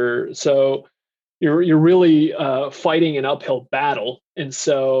 right? You're really fighting an uphill battle. And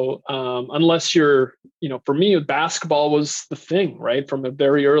so unless you're, for me, basketball was the thing, right? From a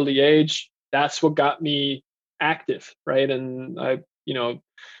very early age, that's what got me active, right? And I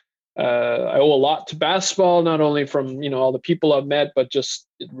owe a lot to basketball, not only from, all the people I've met, but just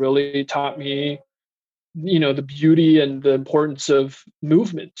it really taught me, the beauty and the importance of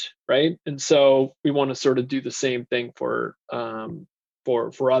movement, right? And so we want to sort of do the same thing for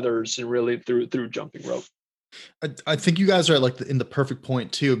others, and really through jumping rope. I think you guys are like in the perfect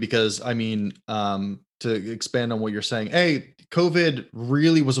point too, because I mean, to expand on what you're saying, hey, COVID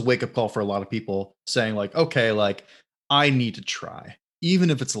really was a wake up call for a lot of people saying like, okay, like I need to try, even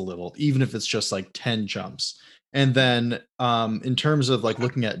if it's a little, even if it's just like 10 jumps. And then in terms of like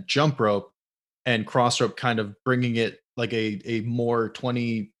looking at jump rope and cross rope, kind of bringing it like a more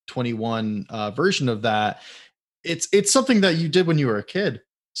 2021 version of that, it's something that you did when you were a kid.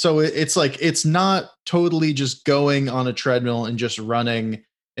 So it's like it's not totally just going on a treadmill and just running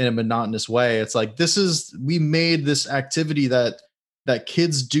in a monotonous way. It's like we made this activity that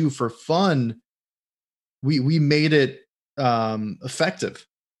kids do for fun. We made it effective.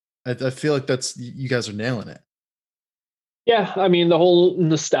 I feel like that's you guys are nailing it. Yeah, I mean the whole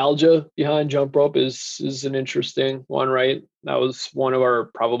nostalgia behind jump rope is an interesting one, right? That was one of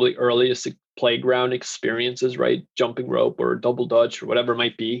our probably earliest playground experiences, right? Jumping rope or double dutch or whatever it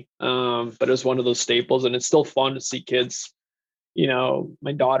might be. But it was one of those staples, and it's still fun to see kids.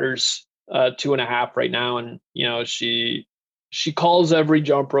 My daughter's 2.5 right now, and she calls every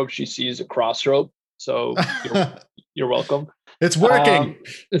jump rope she sees a cross rope. So you're welcome. It's working.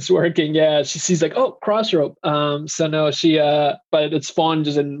 It's working. Yeah. She sees like, oh, cross rope. So no, but it's fun.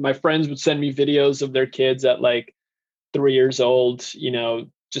 And my friends would send me videos of their kids at like 3 years old,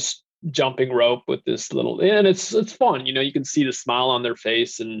 just jumping rope with this little, and it's fun. You can see the smile on their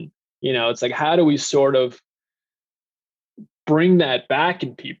face, and it's like, how do we sort of bring that back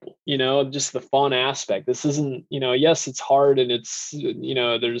in people, just the fun aspect. This isn't, yes, it's hard, and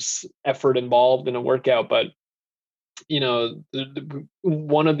there's effort involved in a workout, but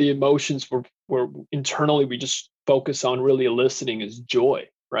one of the emotions we're internally we just focus on really eliciting is joy,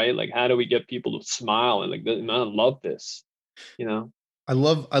 right? Like, how do we get people to smile and like, man, I love this, you know? I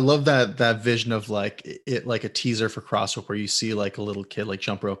love that vision of like it like a teaser for CrossFit where you see like a little kid like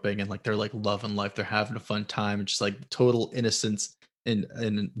jump roping and like they're like loving life, they're having a fun time, just like total innocence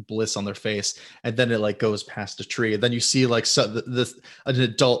and bliss on their face, and then it like goes past a tree, and then you see like this an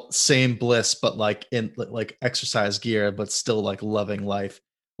adult same bliss but like in like exercise gear but still like loving life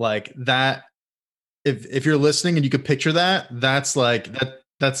like that. If you're listening and you could picture that, that's like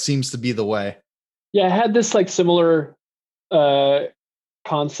that seems to be the way. Yeah, I had this like similar uh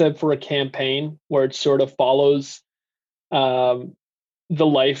concept for a campaign where it sort of follows um the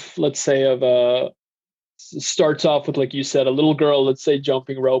life, let's say, of a starts off with, like you said, a little girl, let's say,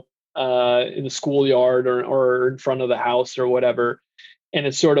 jumping rope in the schoolyard or in front of the house or whatever. And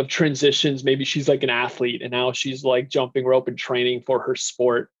it sort of transitions. Maybe she's like an athlete and now she's like jumping rope and training for her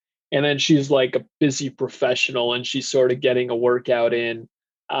sport. And then she's like a busy professional and she's sort of getting a workout in,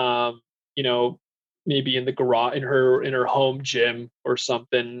 um, you know, maybe in the garage, in her home gym or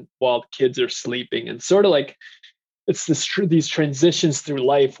something while the kids are sleeping. And sort of like it's these transitions through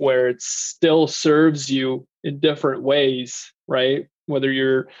life where it still serves you in different ways, right? Whether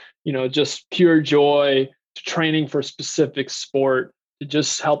you're, just pure joy to training for a specific sport to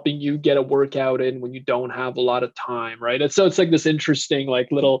just helping you get a workout in when you don't have a lot of time, right? And so it's like this interesting,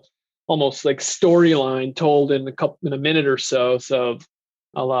 like little, almost like storyline told in a minute or so. So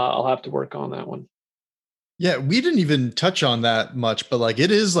I'll have to work on that one. Yeah, we didn't even touch on that much, but like it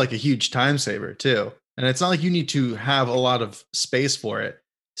is like a huge time saver too. And it's not like you need to have a lot of space for it.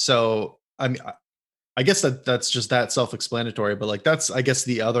 So, I mean, I guess that's just that self-explanatory, but like that's I guess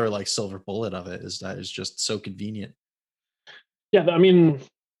the other like silver bullet of it is that it's just so convenient. Yeah, I mean,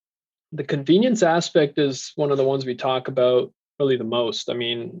 the convenience aspect is one of the ones we talk about really the most. I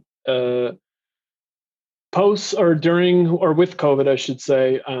mean, post or during or with COVID, I should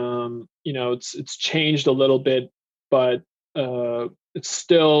say, it's changed a little bit, but it's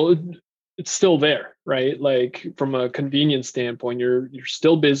still there, right? Like from a convenience standpoint, you're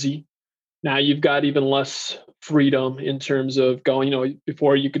still busy. Now you've got even less freedom in terms of going,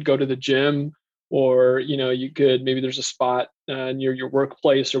 before you could go to the gym or, you could, maybe there's a spot near your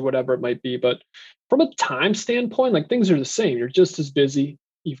workplace or whatever it might be. But from a time standpoint, like things are the same. You're just as busy.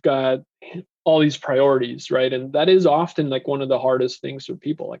 You've got all these priorities, right? And that is often like one of the hardest things for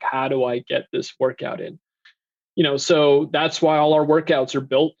people. Like, how do I get this workout in? So that's why all our workouts are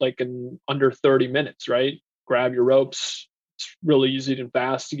built like in under 30 minutes, right? Grab your ropes. It's really easy and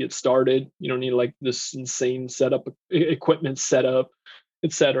fast to get started. You don't need like this insane setup, equipment setup,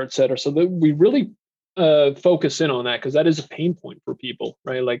 et cetera, et cetera. So that we really focus in on that because that is a pain point for people,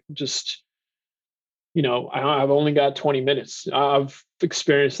 right? Like just, I've only got 20 minutes. I've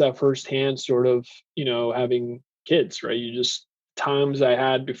experienced that firsthand, sort of, having kids, right? You just times I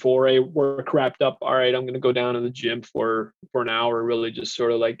had before I work wrapped up. All right, I'm going to go down to the gym for an hour, really just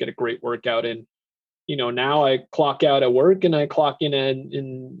sort of like get a great workout in. Now I clock out at work and I clock in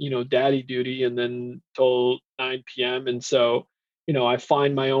daddy duty and then till 9 p.m. And so, I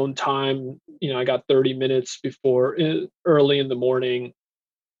find my own time. I got 30 minutes before early in the morning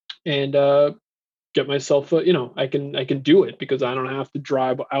and get myself I can do it because I don't have to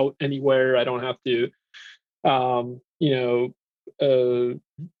drive out anywhere. I don't have to um you know uh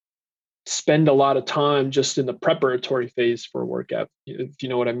spend a lot of time just in the preparatory phase for a workout, if you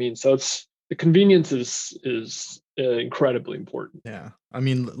know what I mean. So it's the convenience is incredibly important. Yeah. I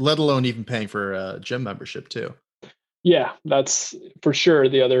mean, let alone even paying for a gym membership too. Yeah, that's for sure.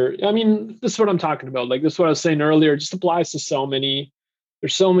 The other, I mean, this is what I'm talking about. Like this is what I was saying earlier. It just applies to so many.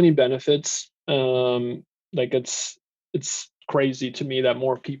 There's so many benefits. Like it's crazy to me that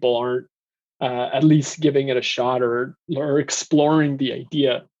more people aren't at least giving it a shot or exploring the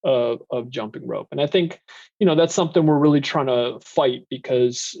idea of jumping rope. And I think that's something we're really trying to fight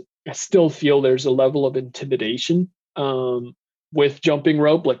because I still feel there's a level of intimidation with jumping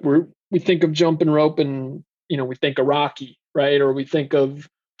rope. Like we think of jumping rope and we think of Rocky, right? Or we think of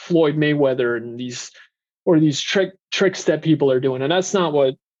Floyd Mayweather and these tricks that people are doing. And that's not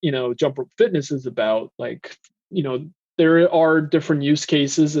what, jump rope fitness is about. Like, there are different use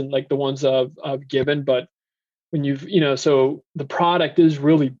cases and like the ones I've given, but when so the product is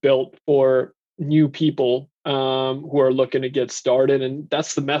really built for new people who are looking to get started. And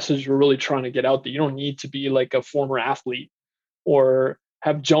that's the message we're really trying to get out there. You don't need to be like a former athlete or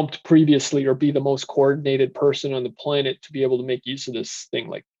have jumped previously or be the most coordinated person on the planet to be able to make use of this thing.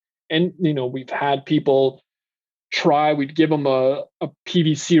 Like, and we've had people try, we'd give them a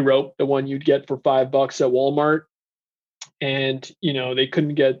PVC rope, the one you'd get for $5 at Walmart. And, they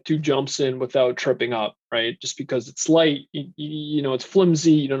couldn't get 2 jumps in without tripping up, right? Just because it's light, it's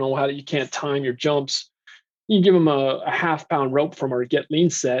flimsy. You don't know you can't time your jumps. You give them a half-pound rope from our Get Lean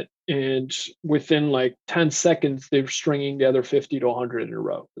set, and within like 10 seconds, they're stringing the other 50 to 100 in a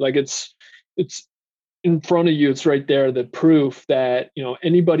row. Like it's in front of you. It's right there, the proof that,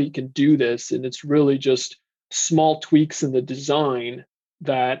 anybody can do this. And it's really just small tweaks in the design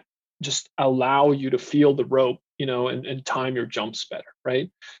that just allow you to feel the rope, and time your jumps better. Right.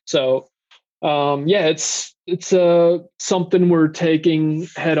 So, yeah, it's something we're taking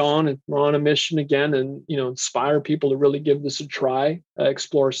head on, and we're on a mission again, and inspire people to really give this a try,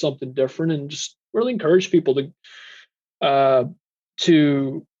 explore something different, and just really encourage people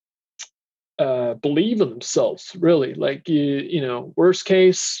to believe in themselves. Really, like worst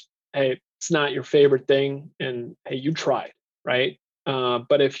case, hey, it's not your favorite thing, and hey, you tried, right?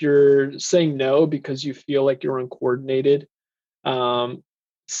 But if you're saying no because you feel like you're uncoordinated,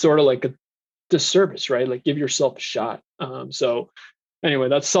 sort of like a disservice, right? Like give yourself a shot. So anyway,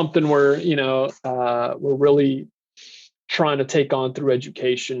 that's something we're really trying to take on through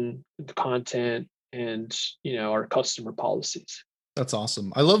education, the content, and our customer policies. That's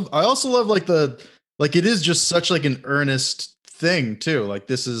awesome. I also love like it is just such like an earnest thing too. Like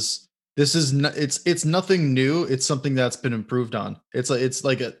it's nothing new. It's something that's been improved on. It's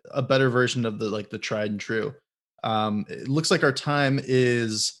like a better version of the tried and true. It looks like our time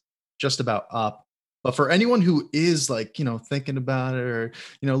is just about up. But for anyone who is like, thinking about it or,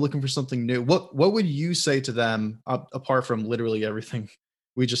 looking for something new, what would you say to them apart from literally everything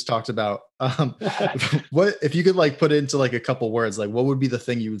we just talked about? What if you could like put it into like a couple words, like what would be the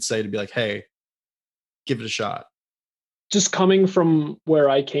thing you would say to be like, hey, give it a shot? Just coming from where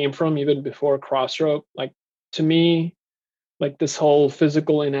I came from, even before Crossrope, like to me, like this whole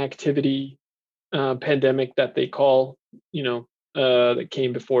physical inactivity pandemic that they call, that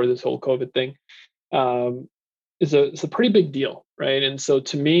came before this whole COVID thing, um, is a pretty big deal, right? And so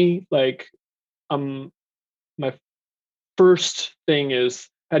to me, like, my first thing is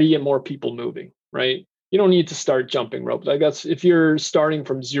how do you get more people moving, right? You don't need to start jumping rope. Like that's if you're starting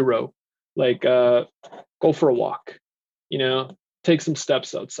from zero, like go for a walk, you know, take some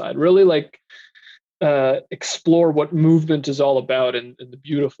steps outside. Really like explore what movement is all about and the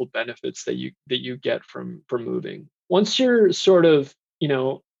beautiful benefits that you get from moving. Once you're sort of,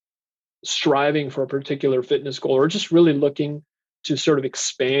 striving for a particular fitness goal or just really looking to sort of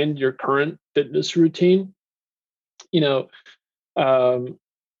expand your current fitness routine, you know, um,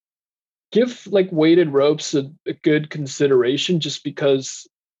 give like weighted ropes a good consideration just because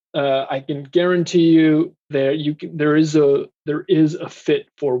I can guarantee you there is a fit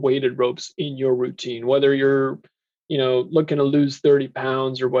for weighted ropes in your routine, whether you're looking to lose 30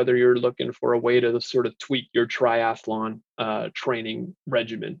 pounds or whether you're looking for a way to sort of tweak your triathlon training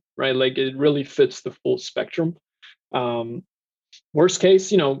regimen, right? Like it really fits the full spectrum. Um, Worst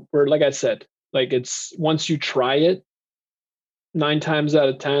case, where like I said, like it's once you try it 9 times out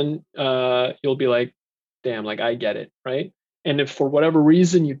of 10, you'll be like, damn, like I get it, right? And if for whatever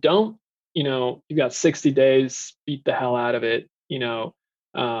reason you don't, you've got 60 days, beat the hell out of it,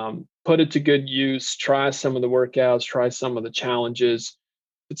 put it to good use, try some of the workouts, try some of the challenges.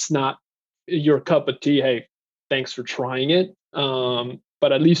 It's not your cup of tea. Hey, thanks for trying it.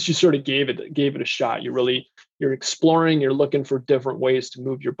 But at least you sort of gave it a shot. You're exploring, you're looking for different ways to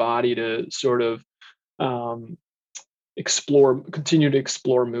move your body to sort of um, continue to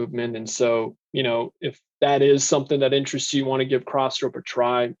explore movement. And so, if that is something that interests you, want to give Crossrope a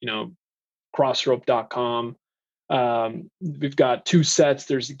try, crossrope.com. We've got 2 sets.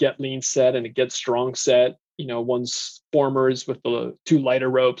 There's a Get Lean set and a Get Strong set. One's formers with the 2 lighter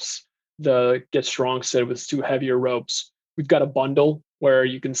ropes, the Get Strong set with 2 heavier ropes. We've got a bundle where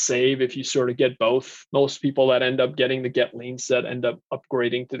you can save if you sort of get both. Most people that end up getting the Get Lean set end up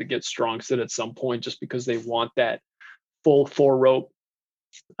upgrading to the Get Strong set at some point, just because they want that full 4 rope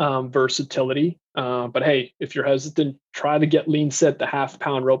versatility. But hey, if you're hesitant, try the Get Lean set. The 1/2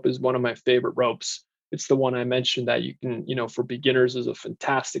 pound rope is one of my favorite ropes. It's the one I mentioned that you can, for beginners, is a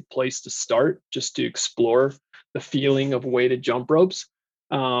fantastic place to start, just to explore the feeling of weighted jump ropes.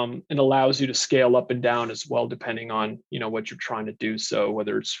 And allows you to scale up and down as well, depending on, what you're trying to do. So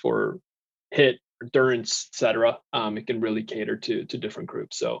whether it's for HIIT, endurance, etc., it can really cater to different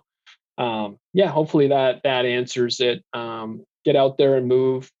groups. So hopefully that answers it. Get out there and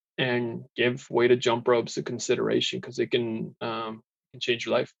move, and give weighted jump ropes a consideration, because it can change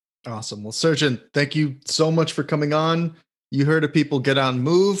your life. Awesome. Well, Surgeon, thank you so much for coming on. You heard of people, get out and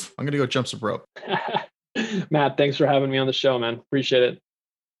move. I'm going to go jump some rope. Matt, thanks for having me on the show, man. Appreciate it.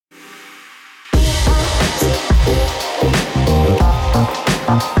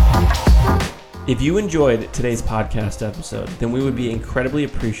 If you enjoyed today's podcast episode, then we would be incredibly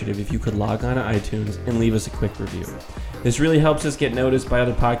appreciative if you could log on to iTunes and leave us a quick review. This really helps us get noticed by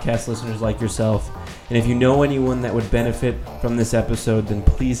other podcast listeners like yourself. And if you know anyone that would benefit from this episode, then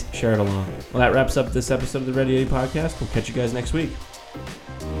please share it along. Well, that wraps up this episode of the Ready Eddie podcast. We'll catch you guys next week.